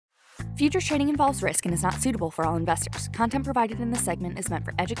Futures trading involves risk and is not suitable for all investors. Content provided in this segment is meant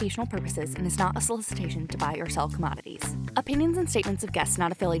for educational purposes and is not a solicitation to buy or sell commodities. Opinions and statements of guests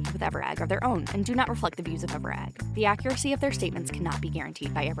not affiliated with EverAg are their own and do not reflect the views of EverAg. The accuracy of their statements cannot be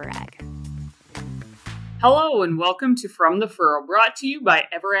guaranteed by EverAg. Hello and welcome to From the Furrow, brought to you by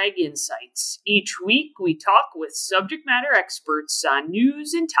EverAg Insights. Each week we talk with subject matter experts on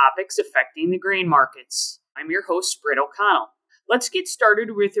news and topics affecting the grain markets. I'm your host, Britt O'Connell. Let's get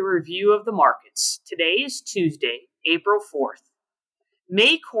started with a review of the markets. Today is Tuesday, April 4th.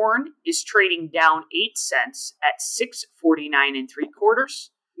 May corn is trading down 8 cents at $6.49 3/4.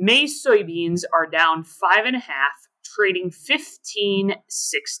 May soybeans are down 5.5, trading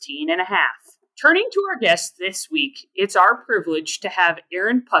 $15.16.5. Turning to our guest this week, it's our privilege to have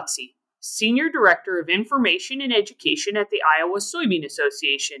Aaron Putze, Senior Director of Information and Education at the Iowa Soybean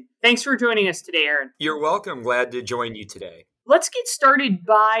Association. Thanks for joining us today, Aaron. You're welcome. Glad to join you today. Let's get started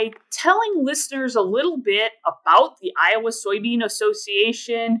by telling listeners a little bit about the Iowa Soybean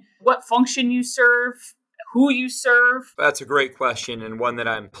Association, what function you serve, who you serve. That's a great question and one that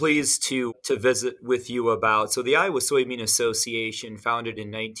I'm pleased to visit with you about. So the Iowa Soybean Association, founded in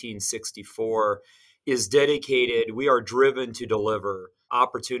 1964, is dedicated, we are driven to deliver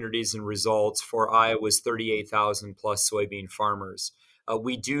opportunities and results for Iowa's 38,000 plus soybean farmers.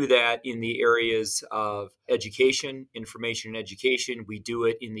 We do that in the areas of education, information and education. We do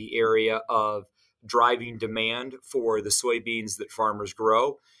it in the area of driving demand for the soybeans that farmers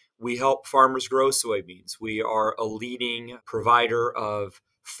grow. We help farmers grow soybeans. We are a leading provider of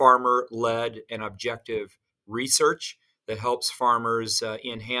farmer-led and objective research that helps farmers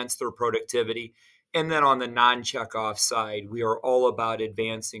enhance their productivity. And then on the non-checkoff side, we are all about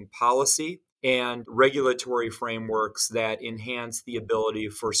advancing policy and regulatory frameworks that enhance the ability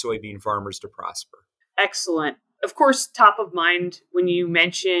for soybean farmers to prosper. Excellent. Of course, top of mind when you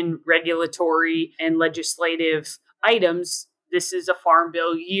mention regulatory and legislative items, this is a Farm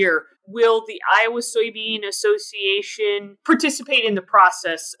Bill year. Will the Iowa Soybean Association participate in the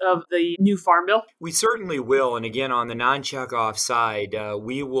process of the new Farm Bill? We certainly will. And again, on the non-checkoff side,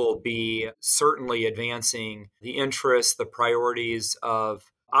 we will be certainly advancing the interests, the priorities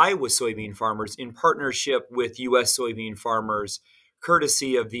of Iowa soybean farmers in partnership with U.S. soybean farmers,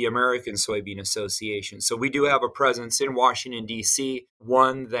 courtesy of the American Soybean Association. So we do have a presence in Washington, D.C.,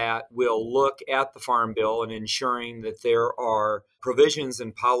 one that will look at the Farm Bill and ensuring that there are provisions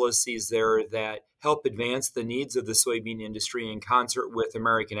and policies there that help advance the needs of the soybean industry in concert with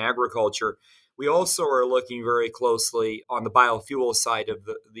American agriculture. We also are looking very closely on the biofuel side of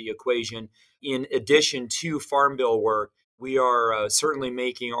the equation. In addition to Farm Bill work, we are certainly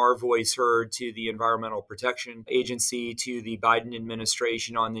making our voice heard to the Environmental Protection Agency, to the Biden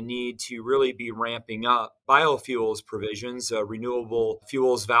administration on the need to really be ramping up biofuels provisions, renewable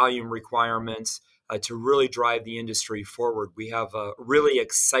fuels volume requirements to really drive the industry forward. We have a really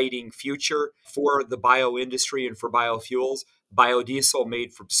exciting future for the bio industry and for biofuels. Biodiesel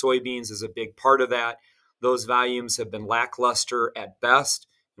made from soybeans is a big part of that. Those volumes have been lackluster at best,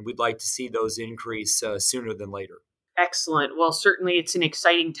 and we'd like to see those increase sooner than later. Excellent. Well, certainly it's an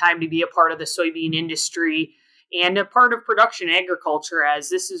exciting time to be a part of the soybean industry and a part of production agriculture, as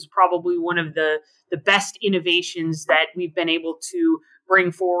this is probably one of the best innovations that we've been able to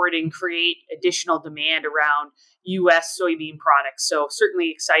bring forward and create additional demand around U.S. soybean products. So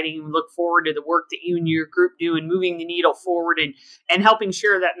certainly exciting. We look forward to the work that you and your group do in moving the needle forward and helping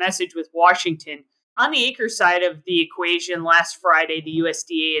share that message with Washington. On the acre side of the equation, last Friday, the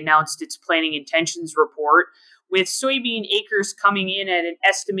USDA announced its planting intentions report, with soybean acres coming in at an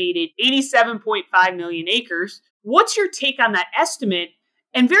estimated 87.5 million acres. What's your take on that estimate?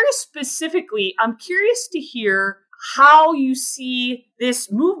 And very specifically, I'm curious to hear how you see this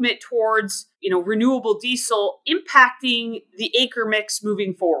movement towards, renewable diesel impacting the acre mix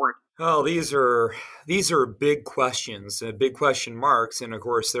moving forward. Oh, these are big questions, big question marks. And of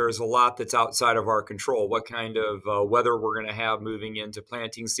course, there's a lot that's outside of our control. What kind of weather we're going to have moving into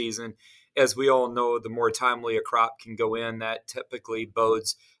planting season. As we all know, the more timely a crop can go in, that typically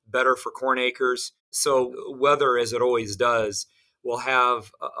bodes better for corn acres. So weather, as it always does, will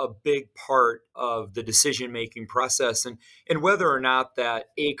have a big part of the decision-making process. And whether or not that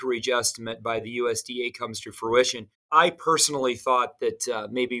acreage estimate by the USDA comes to fruition, I personally thought that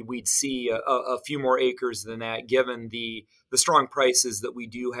maybe we'd see a few more acres than that, given the strong prices that we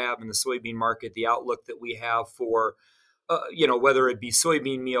do have in the soybean market, the outlook that we have for whether it be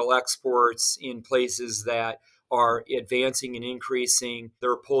soybean meal exports in places that are advancing and increasing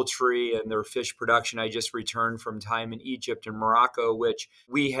their poultry and their fish production. I just returned from time in Egypt and Morocco, which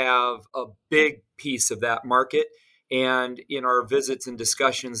we have a big piece of that market. And in our visits and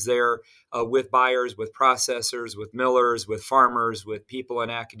discussions there with buyers, with processors, with millers, with farmers, with people in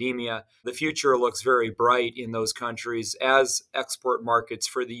academia, the future looks very bright in those countries as export markets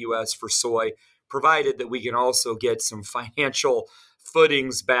for the U.S. for soy, provided that we can also get some financial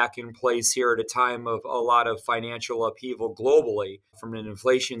footings back in place here at a time of a lot of financial upheaval globally from an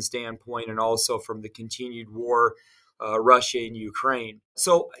inflation standpoint and also from the continued war Russia and Ukraine.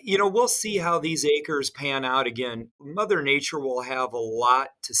 So, we'll see how these acres pan out. Again, Mother Nature will have a lot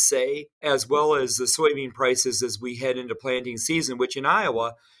to say, as well as the soybean prices as we head into planting season, which in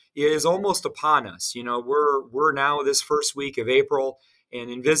Iowa is almost upon us. We're now this first week of April,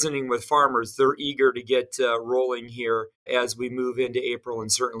 and in visiting with farmers, they're eager to get rolling here as we move into April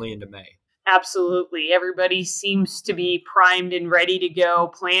and certainly into May. Absolutely. Everybody seems to be primed and ready to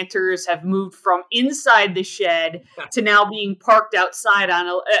go. Planters have moved from inside the shed to now being parked outside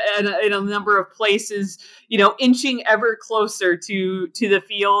in a number of places, inching ever closer to the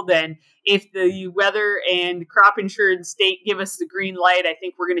field. And if the weather and crop insurance state give us the green light, I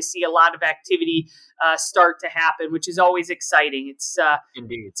think we're going to see a lot of activity start to happen, which is always exciting.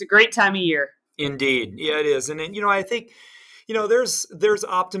 Indeed. It's a great time of year. Indeed. Yeah, it is. And I think there's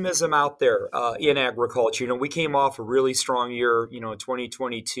optimism out there in agriculture. We came off a really strong year,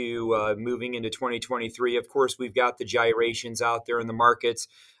 2022, moving into 2023. Of course, we've got the gyrations out there in the markets.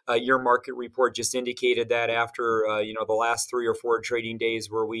 Your market report just indicated that after, the last 3 or 4 trading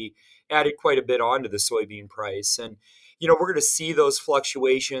days where we added quite a bit onto the soybean price. And, we're going to see those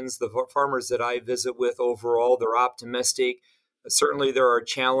fluctuations. The farmers that I visit with overall, they're optimistic. Certainly, there are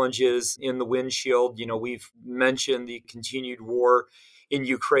challenges in the windshield. We've mentioned the continued war in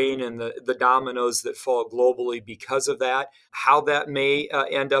Ukraine and the dominoes that fall globally because of that, how that may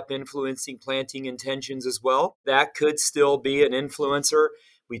end up influencing planting intentions as well. That could still be an influencer.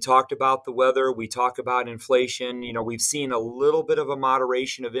 We talked about the weather. We talk about inflation. We've seen a little bit of a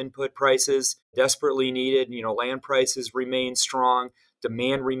moderation of input prices, desperately needed. Land prices remain strong.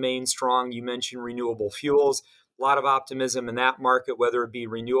 Demand remains strong. You mentioned renewable fuels. A lot of optimism in that market, whether it be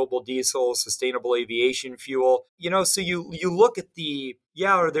renewable diesel, sustainable aviation fuel. So you look at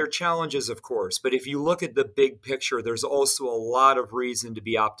there are challenges, of course, but if you look at the big picture, there's also a lot of reason to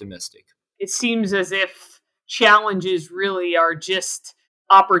be optimistic. It seems as if challenges really are just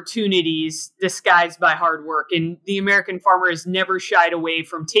opportunities disguised by hard work. And the American farmer has never shied away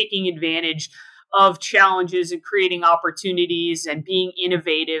from taking advantage of challenges and creating opportunities and being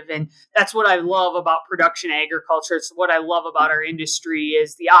innovative. And that's what I love about production agriculture. It's what I love about our industry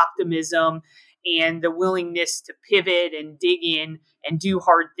is the optimism and the willingness to pivot and dig in and do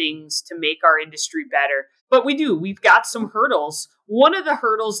hard things to make our industry better. But we've got some hurdles. One of the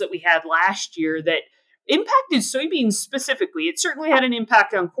hurdles that we had last year that impacted soybeans specifically, it certainly had an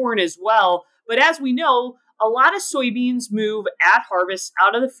impact on corn as well. But as we know, a lot of soybeans move at harvest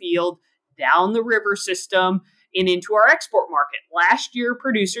out of the field down the river system and into our export market. Last year,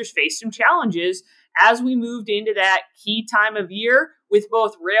 producers faced some challenges as we moved into that key time of year with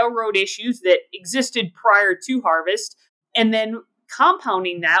both railroad issues that existed prior to harvest, and then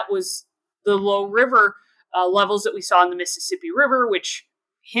compounding that was the low river levels that we saw in the Mississippi River, which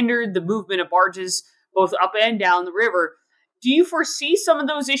hindered the movement of barges both up and down the river. Do you foresee some of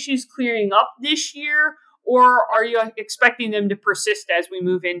those issues clearing up this year? Or are you expecting them to persist as we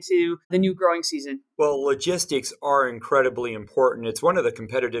move into the new growing season? Well, logistics are incredibly important. It's one of the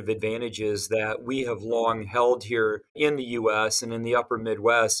competitive advantages that we have long held here in the U.S. and in the upper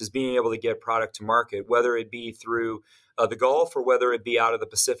Midwest is being able to get product to market, whether it be through the Gulf or whether it be out of the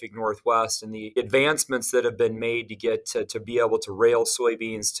Pacific Northwest. And the advancements that have been made to get to be able to rail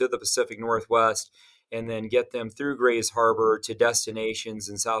soybeans to the Pacific Northwest and then get them through Grays Harbor to destinations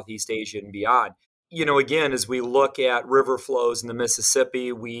in Southeast Asia and beyond. Again, as we look at river flows in the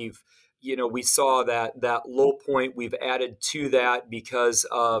Mississippi, we saw that low point. We've added to that because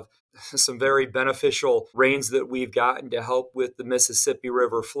of some very beneficial rains that we've gotten to help with the Mississippi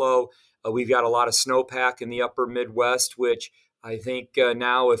River flow. We've got a lot of snowpack in the upper Midwest, which I think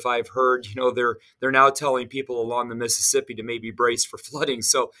now, if I've heard, they're now telling people along the Mississippi to maybe brace for flooding.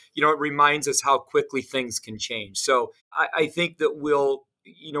 So, it reminds us how quickly things can change. So I think that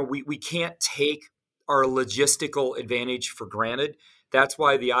we can't take our logistical advantage for granted. That's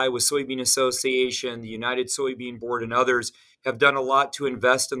why the Iowa Soybean Association, the United Soybean Board, and others have done a lot to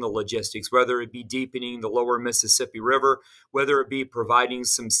invest in the logistics, whether it be deepening the lower Mississippi River, whether it be providing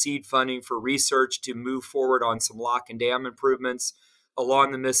some seed funding for research to move forward on some lock and dam improvements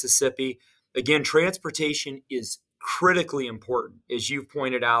along the Mississippi. Again, transportation is critically important. As you've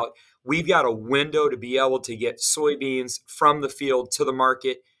pointed out, we've got a window to be able to get soybeans from the field to the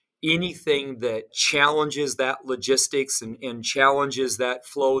market anything that challenges that logistics and challenges that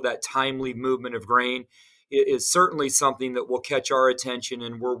flow, that timely movement of grain, is certainly something that will catch our attention,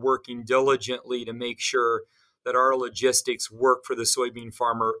 and we're working diligently to make sure that our logistics work for the soybean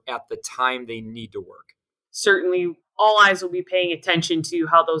farmer at the time they need to work. Certainly, all eyes will be paying attention to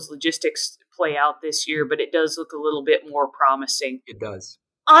how those logistics play out this year, but it does look a little bit more promising. It does.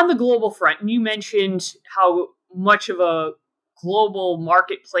 On the global front, you mentioned how much of a global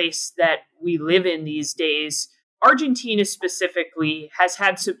marketplace that we live in these days. Argentina specifically has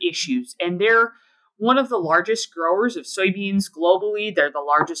had some issues, and they're one of the largest growers of soybeans globally. They're the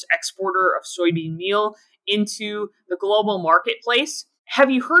largest exporter of soybean meal into the global marketplace.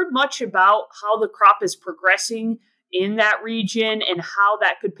 Have you heard much about how the crop is progressing in that region and how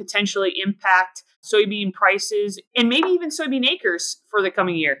that could potentially impact soybean prices and maybe even soybean acres for the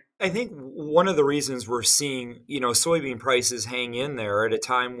coming year? I think one of the reasons we're seeing, soybean prices hang in there at a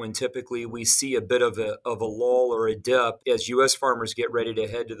time when typically we see a bit of a lull or a dip as U.S. farmers get ready to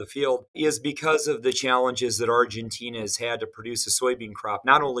head to the field is because of the challenges that Argentina has had to produce a soybean crop,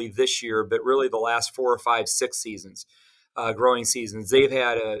 not only this year, but really the last 4 or 5, 6 seasons. Growing seasons. They've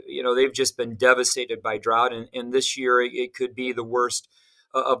had they've just been devastated by drought. And this year it could be the worst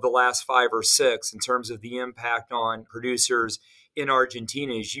of the last 5 or 6 in terms of the impact on producers in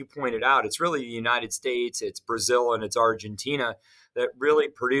Argentina. As you pointed out, it's really the United States, it's Brazil, and it's Argentina that really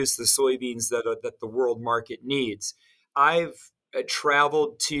produce the soybeans that the world market needs. I've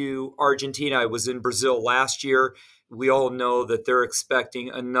traveled to Argentina. I was in Brazil last year. We all know that they're expecting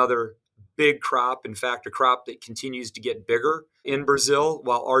another big crop, in fact, a crop that continues to get bigger in Brazil,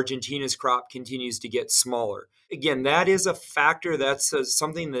 while Argentina's crop continues to get smaller. Again, that is a factor. That's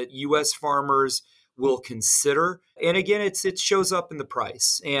something that U.S. farmers will consider. And again, it shows up in the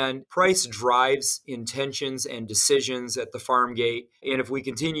price. And price drives intentions and decisions at the farm gate. And if we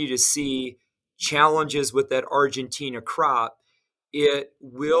continue to see challenges with that Argentina crop, it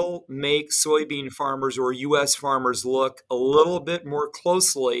will make soybean farmers or U.S. farmers look a little bit more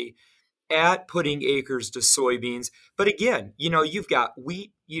closely at putting acres to soybeans. But again, you've got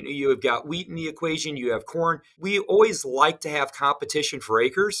wheat, you've got wheat in the equation, you have corn. We always like to have competition for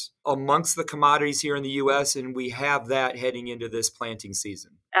acres amongst the commodities here in the U.S., and we have that heading into this planting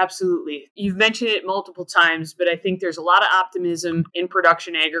season. Absolutely. You've mentioned it multiple times, but I think there's a lot of optimism in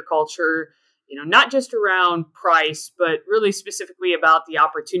production agriculture, not just around price, but really specifically about the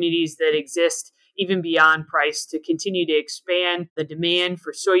opportunities that exist even beyond price to continue to expand the demand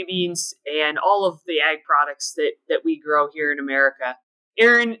for soybeans and all of the ag products that we grow here in America.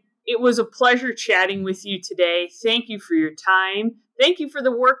 Aaron, it was a pleasure chatting with you today. Thank you for your time. Thank you for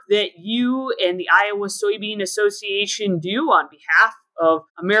the work that you and the Iowa Soybean Association do on behalf of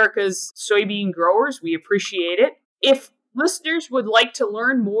America's soybean growers. We appreciate it. If listeners would like to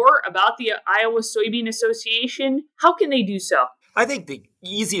learn more about the Iowa Soybean Association, how can they do so? I think the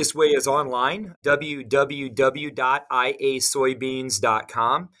easiest way is online,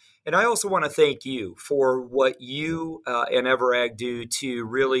 www.iasoybeans.com. And I also want to thank you for what you and Everag do to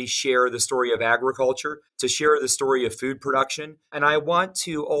really share the story of agriculture, to share the story of food production. And I want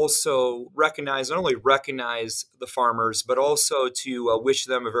to also not only recognize the farmers, but also to wish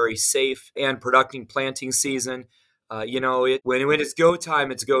them a very safe and productive planting season. When it's go time,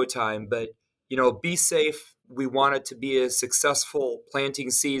 it's go time. But, be safe. We want it to be a successful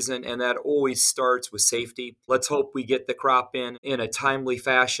planting season, and that always starts with safety. Let's hope we get the crop in a timely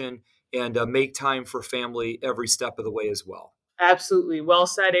fashion and make time for family every step of the way as well. Absolutely. Well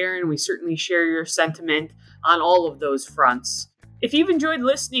said, Aaron. We certainly share your sentiment on all of those fronts. If you've enjoyed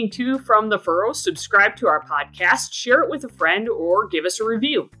listening to From the Furrow, subscribe to our podcast, share it with a friend, or give us a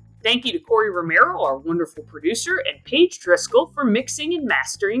review. Thank you to Corey Romero, our wonderful producer, and Paige Driscoll for mixing and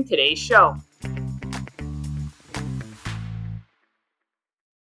mastering today's show.